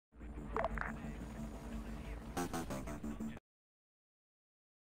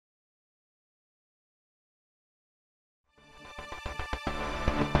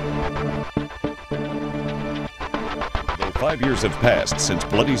Though 5 years have passed since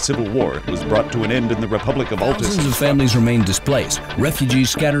bloody civil war was brought to an end in the Republic of Altus. Thousands of families remain displaced. Refugees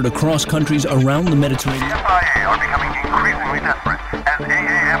scattered across countries around the Mediterranean. CIA are becoming increasingly desperate as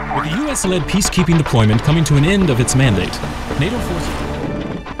AAF With the U.S.-led peacekeeping deployment coming to an end of its mandate, NATO forces...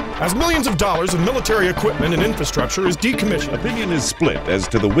 As millions of dollars of military equipment and infrastructure is decommissioned. Opinion is split as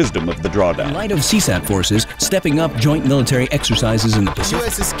to the wisdom of the drawdown. In light of CSAT forces stepping up joint military exercises in the The Pacific.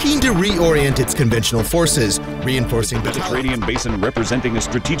 U.S. is keen to reorient its conventional forces, reinforcing The Mediterranean basin representing a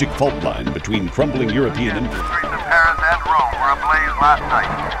strategic fault line between crumbling European The streets of Paris and Rome were ablaze last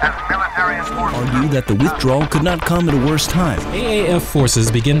night as military enforcement Argue that the withdrawal could not come at a worse time. AAF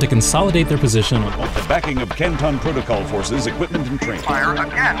forces begin to consolidate their position on the backing of Canton Protocol forces, equipment and training. fire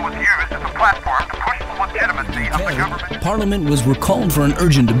again was used as a platform to push the legitimacy of the government. Parliament was recalled for an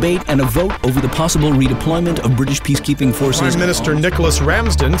urgent debate and a vote over the possible redeployment of British peacekeeping forces. Prime Minister Nicholas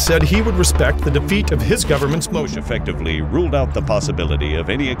Ramsden said he would respect the defeat of his government's motion. Effectively ruled out the possibility of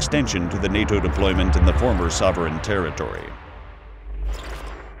any extension to the NATO deployment in the former sovereign territory.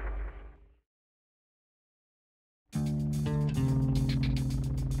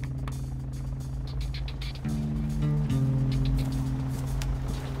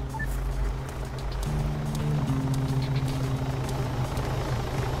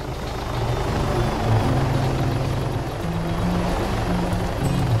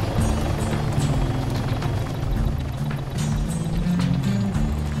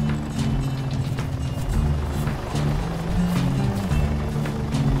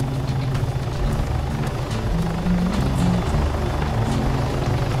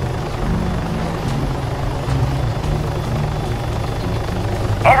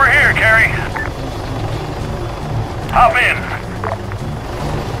 Over here, Kerry. Hop in.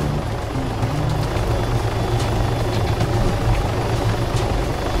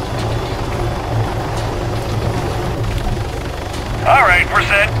 All right, we're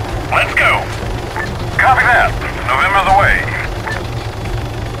set. Let's go. Copy that. November the way.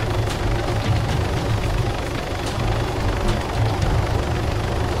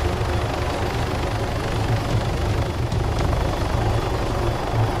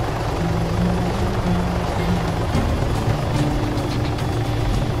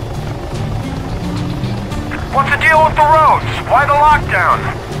 What's the deal with the roads? Why the lockdown?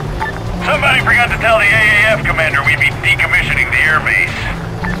 Somebody forgot to tell the AAF commander we'd be decommissioning the airbase.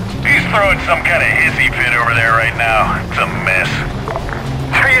 He's throwing some kind of hissy fit over there right now. It's a mess.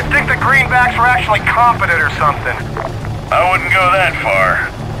 So you'd think the greenbacks were actually competent or something? I wouldn't go that far.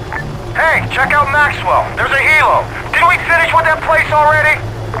 Hey, check out Maxwell. There's a helo. Didn't we finish with that place already?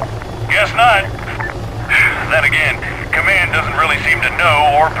 Guess not. Then again, Command doesn't really seem to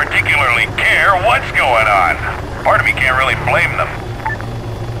know or particularly care what's going on. Part of me can't really blame them.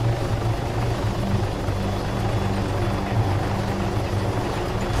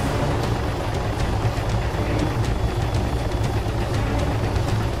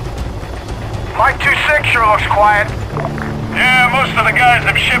 My 2-6 sure looks quiet. Yeah, most of the guys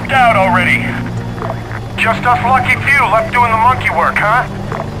have shipped out already. Just us lucky few left doing the monkey work, huh?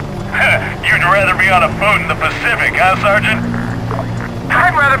 You'd rather be on a boat in the Pacific, huh, Sergeant?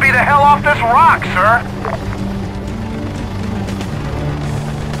 I'd rather be the hell off this rock, sir.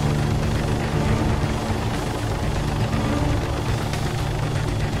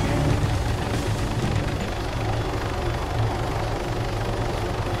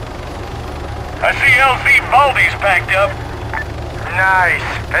 I see LZ Baldy's packed up. Nice.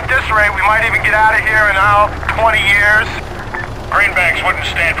 At this rate, we might even get out of here in, 20 years. Greenbacks wouldn't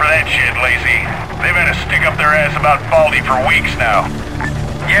stand for that shit, Lazy. They've had to stick up their ass about Baldy for weeks now.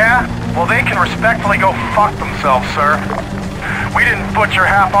 Yeah? Well, they can respectfully go fuck themselves, sir. We didn't butcher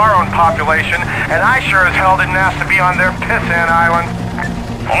half our own population, and I sure as hell didn't ask to be on their pissant island.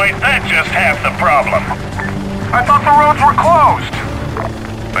 Well, ain't that just half the problem? I thought the roads were closed.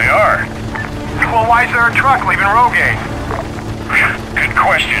 They are. Well, why is there a truck leaving Rogaine? Good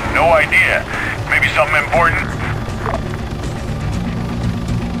question. No idea. Maybe something important?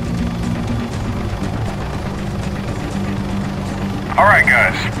 Alright,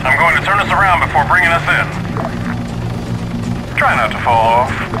 guys. I'm going to turn us around before bringing us in. Try not to fall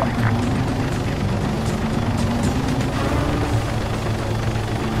off.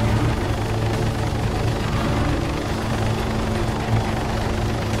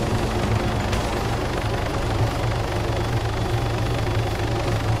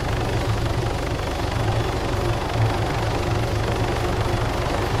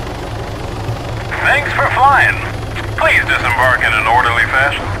 Thanks for flying. Please disembark in an orderly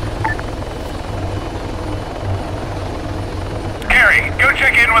fashion. Kerry, go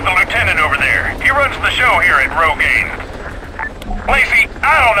check in with the lieutenant over there. He runs the show here at Rogaine. Lacey,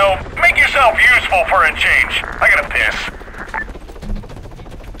 I don't know. Make yourself useful for a change. I gotta piss.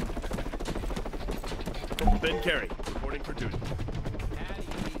 Ben Kerry, reporting for duty.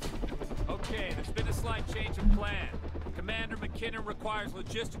 Okay, there's been a slight change of plan. Commander McKinnon requires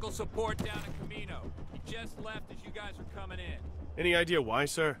logistical support down in Camino. He just left as you guys were coming in. Any idea why,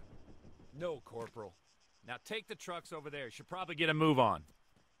 sir? No, Corporal. Now take the trucks over there. Should probably get a move on.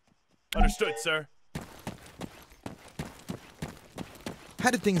 Understood, sir. How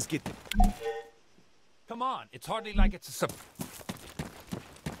did things get... Come on, it's hardly like it's a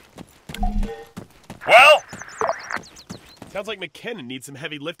Well? Sounds like McKinnon needs some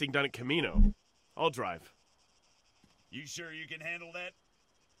heavy lifting done at Camino. I'll drive. You sure you can handle that?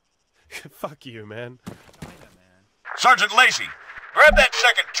 Fuck you, man. Sergeant Lacey, grab that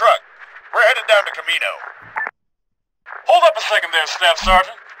second truck. We're headed down to Camino. Hold up a second there, Staff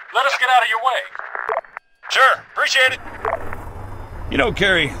Sergeant. Let us get out of your way. Sure, appreciate it. You know,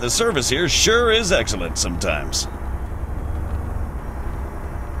 Kerry, the service here sure is excellent sometimes.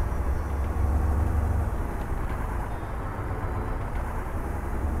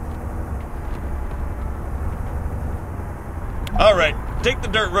 All right, take the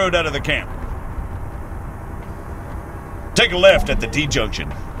dirt road out of the camp. Take a left at the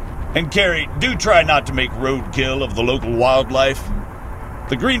T-junction. And Kerry, do try not to make roadkill of the local wildlife.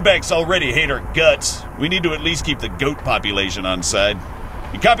 The greenbacks already hate our guts. We need to at least keep the goat population on side.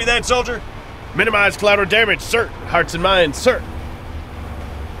 You copy that, soldier? Minimize collateral damage, sir. Hearts and minds, sir.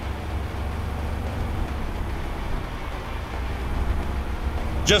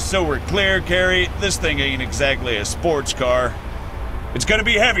 Just so we're clear, Kerry, this thing ain't exactly a sports car. It's gonna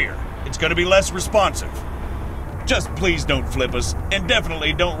be heavier. It's gonna be less responsive. Just please don't flip us, and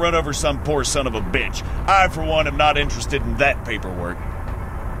definitely don't run over some poor son of a bitch. I, for one, am not interested in that paperwork.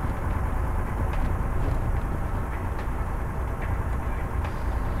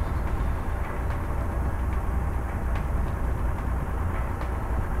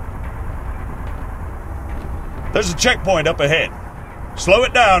 There's a checkpoint up ahead. Slow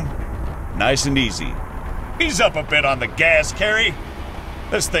it down. Nice and easy. Ease up a bit on the gas, Kerry.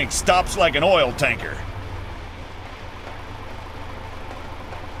 This thing stops like an oil tanker.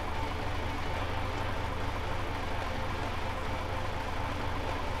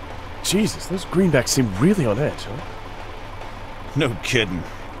 Jesus, those greenbacks seem really on edge, huh? No kidding.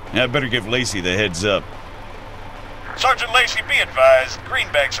 I better give Lacey the heads up. Sergeant Lacey, be advised,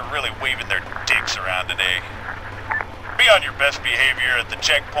 greenbacks are really waving their dicks around today. Be on your best behavior at the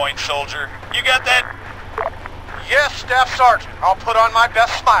checkpoint, soldier. You got that? Yes, Staff Sergeant. I'll put on my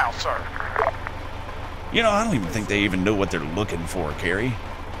best smile, sir. You know, I don't even think they even know what they're looking for, Kerry.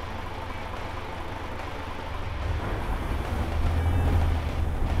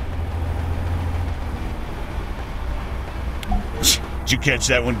 Did you catch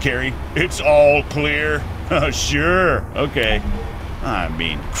that one, Kerry? It's all clear. Sure. Okay. I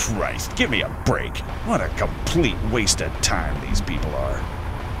mean, Christ, give me a break. What a complete waste of time these people are.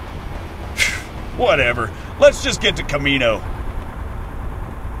 Whatever. Let's just get to Camino.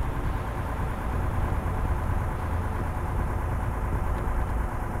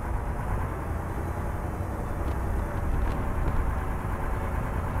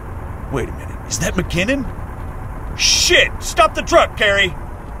 Wait a minute. Is that McKinnon? Shit! Stop the truck, Kerry!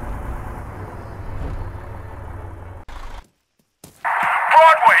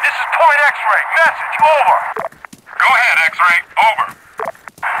 Broadway, this is Point X-Ray. Message, over. Go ahead, X-Ray, over.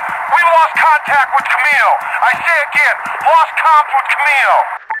 We lost contact with Camino. I say again, lost comms with Camino.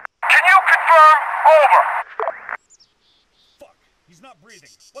 Can you confirm? Over. Fuck, he's not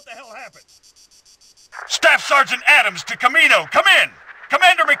breathing. What the hell happened? Staff Sergeant Adams to Camino, come in.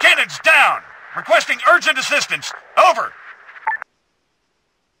 Commander McKinnon's down. Requesting urgent assistance. Over.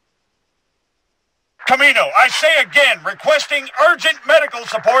 Camino, I say again, requesting urgent medical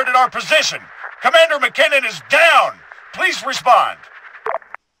support at our position. Commander McKinnon is down. Please respond.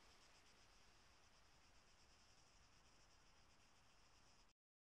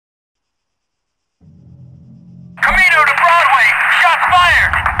 Camino to Broadway. Shots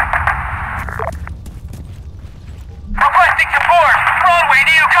fired. Requesting support. Broadway,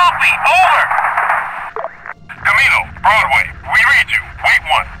 do you copy? Over. Camino, Broadway, we read you. Wait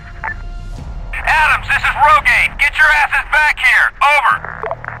one. Adams, this is Rogaine. Get your asses back here. Over.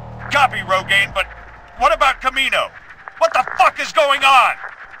 Copy, Rogaine, but what about Camino? What the fuck is going on?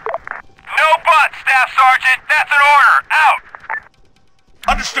 No but, Staff Sergeant. That's an order. Out.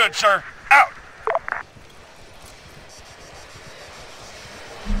 Understood, sir. Out.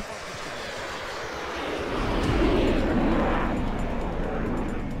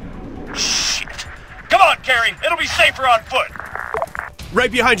 be safer on foot.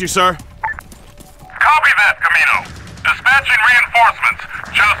 Right behind you, sir. Copy that, Camino. Dispatching reinforcements.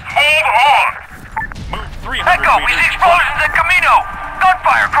 Just hold on. Move 300 Echo, we see explosions at Camino.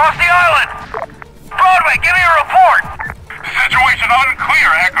 Gunfire across the island. Broadway, give me a report. Situation unclear,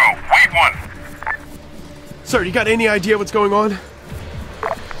 Echo. Wait one. Sir, you got any idea what's going on?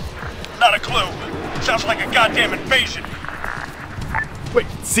 Not a clue. Sounds like a goddamn invasion. Wait,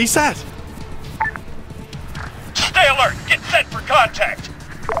 CSAT? Stay alert. Get set for contact.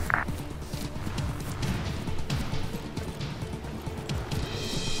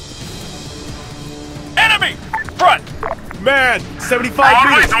 Enemy! Front! Man, 75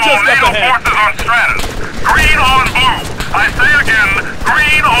 Broadway meters to all just up NATO ahead. forces on Stratis. Green on blue. I say again,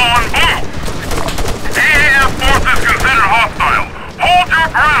 green on blue. AAF forces considered hostile. Hold your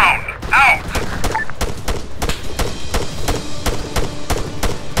ground. Out.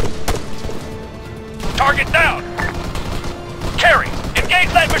 Target down! Kerry, engage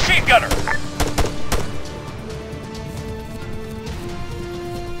that machine gunner!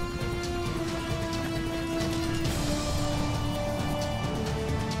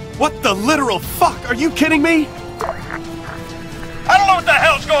 What the literal fuck? Are you kidding me? I don't know what the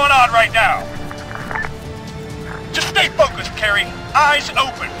hell's going on right now! Just stay focused, Kerry. Eyes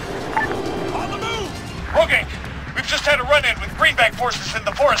open. On the move! Rogaine, we've just had a run-in with greenback forces in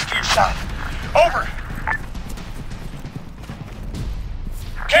the forest to your south. Over.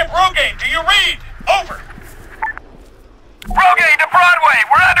 Camp Rogaine, do you read? Over. Rogaine to Broadway.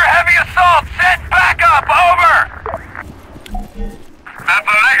 We're under heavy assault. Send backup. Over. That's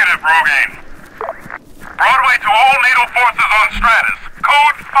a negative, Rogaine. Broadway to all NATO forces on Stratis.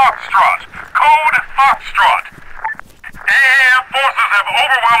 Code Foxtrot. Code Foxtrot. AAF forces have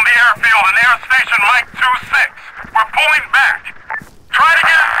overwhelmed the airfield and Air Station Mike 2-6. We're pulling back. Try to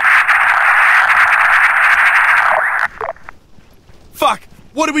get... Fuck!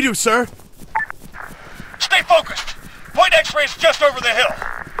 What do we do, sir? Stay focused. Point X-ray's just over the hill.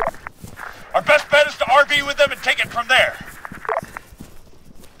 Our best bet is to RV with them and take it from there.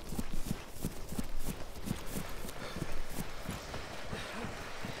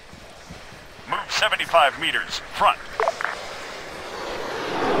 Move 75 meters. Front.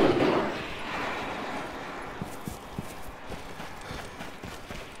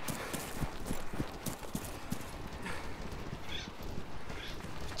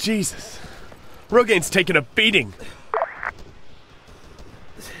 Jesus. Rogaine's taking a beating.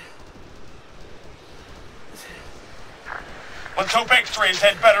 Let's hope X-rays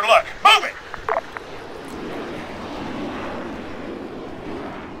had better luck. Move it!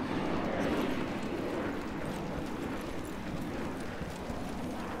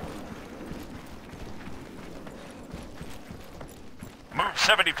 Move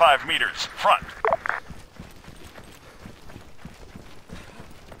 75 meters. Front.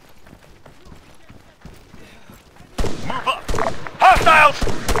 Move up. Hostiles!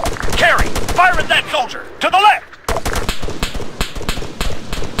 Kerry, fire at that soldier! To the left!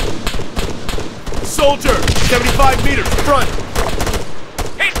 Soldier! 75 meters, front!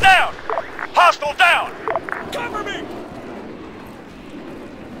 He's down! Hostile down! Cover me!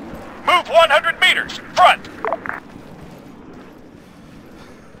 Move 100 meters. Front!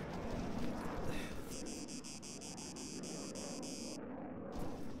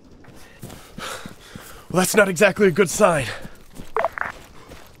 Well, that's not exactly a good sign.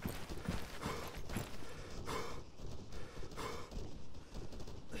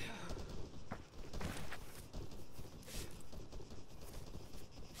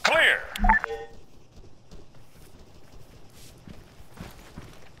 Clear!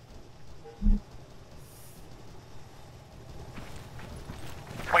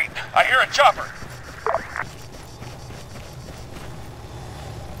 Wait, I hear a chopper.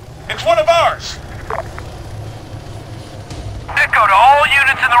 It's one of ours! Echo to all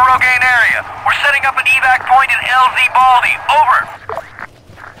units in the Rogaine area. We're setting up an evac point in LZ Baldy. Over.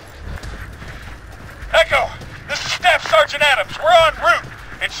 Echo, this is Staff Sergeant Adams. We're en route.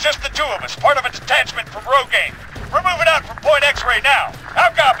 It's just the two of us, part of a detachment from Rogaine. We're moving out from Point X-ray now.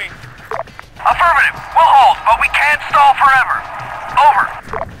 How copy? Affirmative. We'll hold, but we can't stall forever. Over.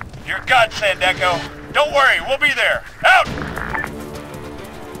 You're a godsend, Echo. Don't worry, we'll be there. Out!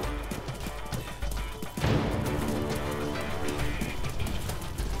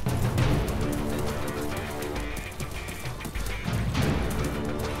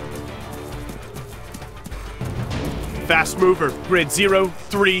 Fast mover, grid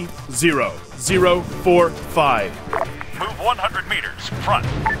 030045. Move 100 meters. Front.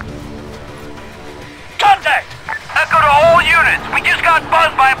 Contact! Echo to all units. We just got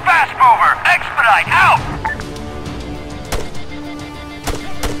buzzed by a fast mover. Expedite. Out.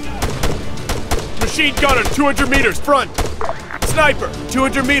 Machine gunner, 200 meters, front. Sniper,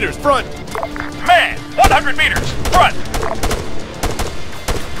 200 meters, front. Man, 100 meters, front.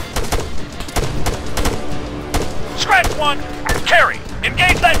 Scratch one. Kerry,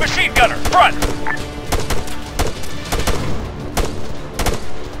 engage that machine gunner, front.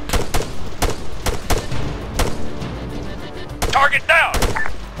 Target down.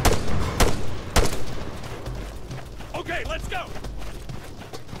 Okay, let's go.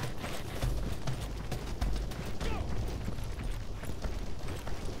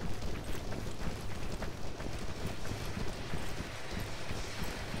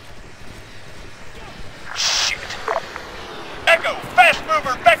 Shit. Echo, fast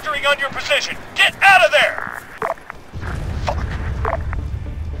mover vectoring on your position. Get out of there. Fuck.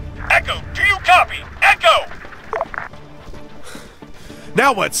 Echo, do you copy? Echo!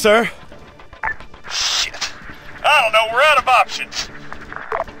 Now what, sir? Shit. I don't know, we're out of options.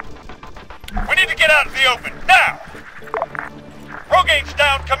 We need to get out in the open, now! Rogate's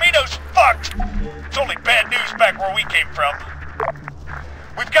down, Camino's fucked! It's only bad news back where we came from.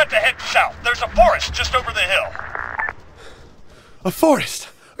 We've got to head south. There's a forest just over the hill. A forest?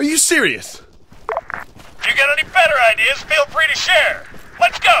 Are you serious? If you got any better ideas, feel free to share.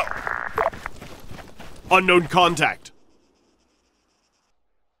 Let's go! Unknown contact.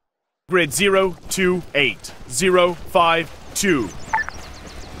 Grid 028052.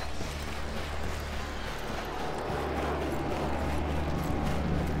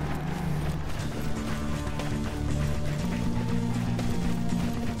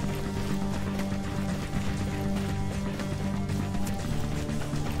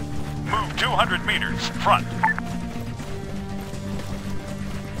 Move 200 meters, front.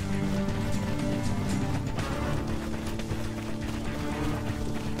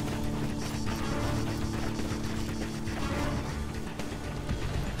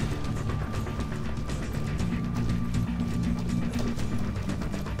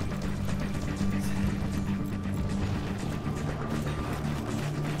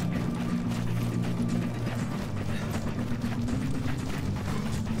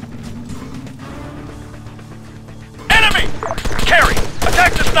 Kerry,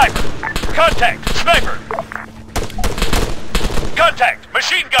 attack the sniper! Contact, sniper! Contact,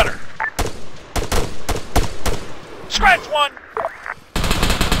 machine gunner! Scratch one!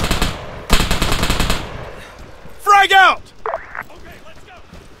 Frag out! Okay, let's go.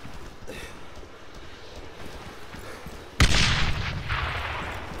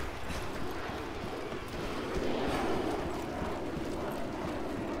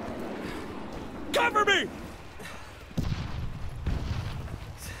 Cover me!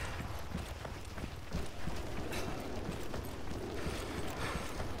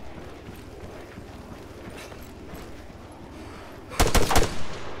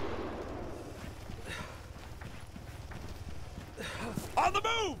 On the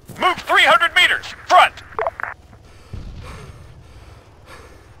move! Move 300 meters, front!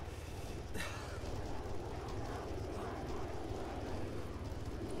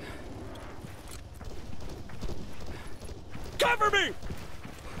 Cover me!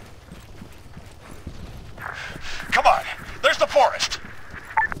 Come on, there's the forest.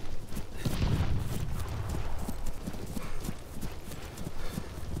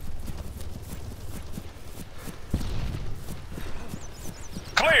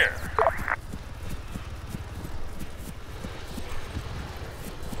 Clear.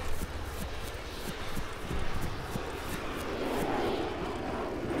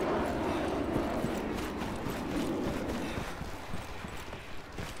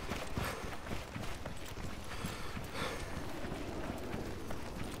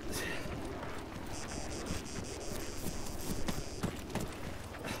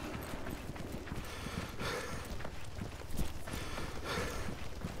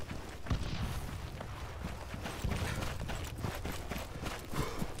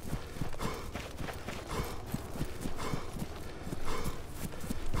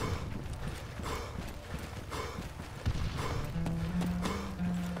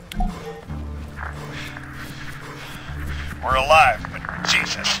 We're alive, but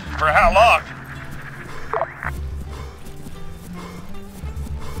Jesus, for how long?